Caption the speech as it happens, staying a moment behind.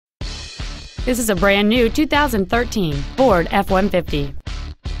This is a brand new 2013 Ford F-150.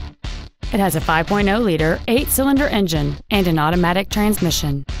 It has a 5.0-liter 8-cylinder engine and an automatic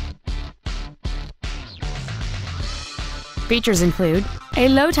transmission. Features include a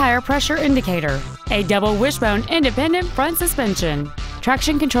low tire pressure indicator, a double wishbone independent front suspension,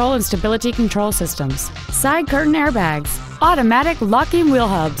 traction control and stability control systems, side curtain airbags, automatic locking wheel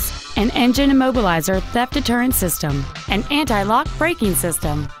hubs, an engine immobilizer theft deterrent system, an anti-lock braking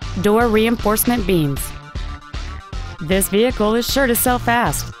system, door reinforcement beams. This vehicle is sure to sell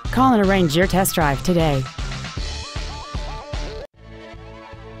fast. Call and arrange your test drive today.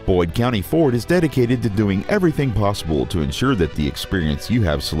 Boyd County Ford is dedicated to doing everything possible to ensure that the experience you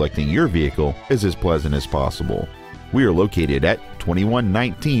have selecting your vehicle is as pleasant as possible. We are located at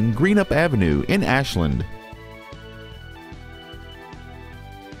 2119 Greenup Avenue in Ashland.